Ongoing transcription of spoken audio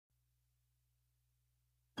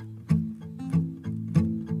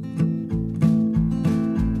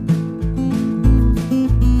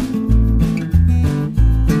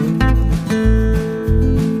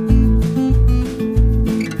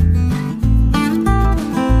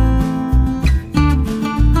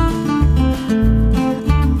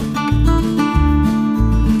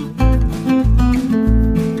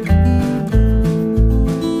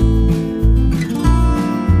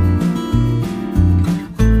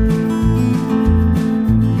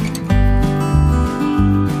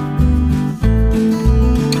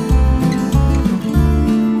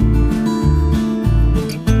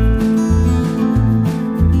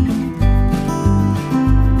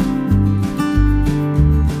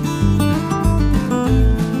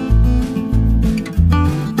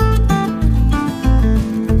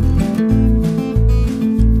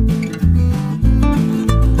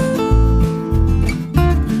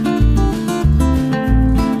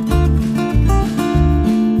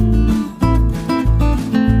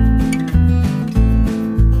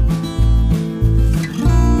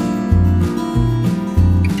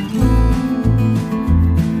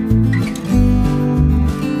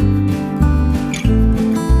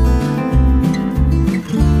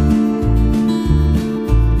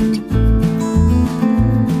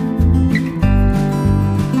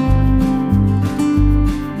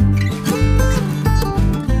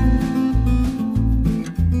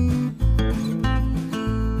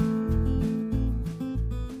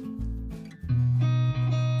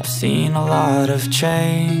seen a lot of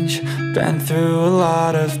change, been through a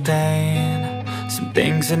lot of pain. Some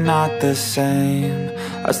things are not the same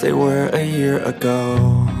as they were a year ago,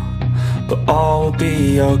 but all will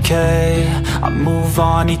be okay. I move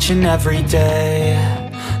on each and every day.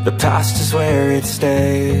 The past is where it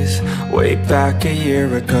stays, way back a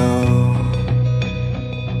year ago.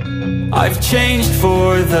 I've changed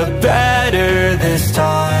for the better this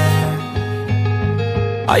time.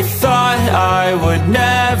 I thought I would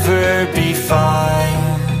never be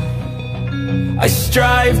fine. I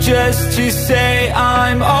strive just to say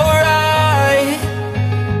I'm alright,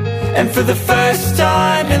 and for the first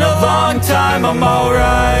time in a long time I'm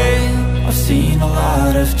alright. I've seen a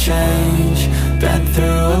lot of change, been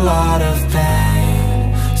through a lot of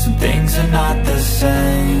pain. Some things are not the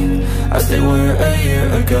same as they were a year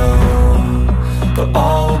ago, but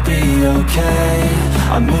all will be okay.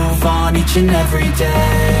 I move on each and every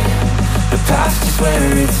day. The past is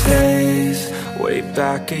where it stays, way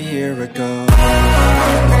back a year ago.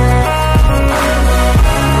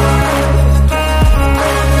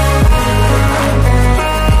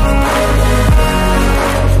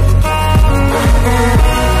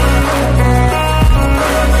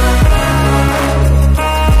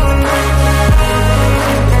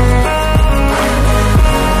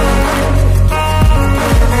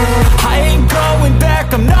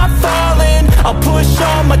 I'm not falling, I'll push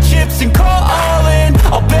all my chips and call all in.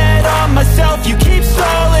 I'll bet on myself, you keep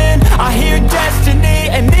stalling. I hear destiny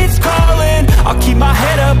and it's calling. I'll keep my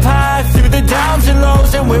head up high through the downs and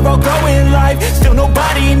lows, and where I'll go in life, still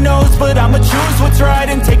nobody knows. But I'ma choose what's right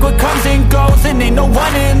and take what comes and goes, and ain't no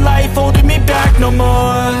one in life holding me back no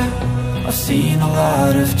more. I've seen a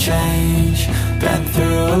lot of change, been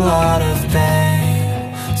through a lot of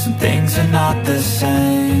pain. Some things are not the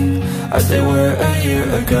same as they were a year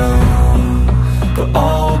ago, but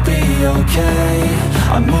all will be okay.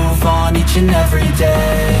 I move on each and every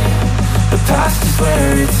day. The past is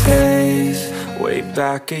where it stays, way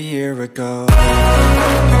back a year ago.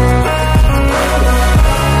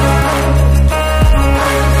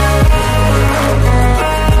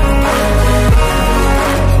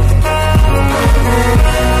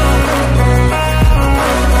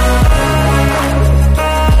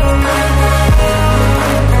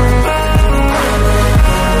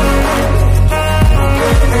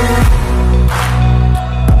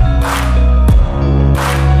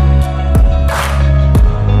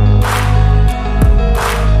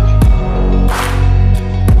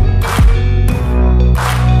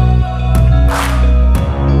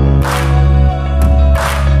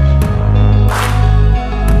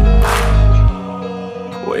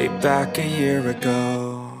 Back a year ago.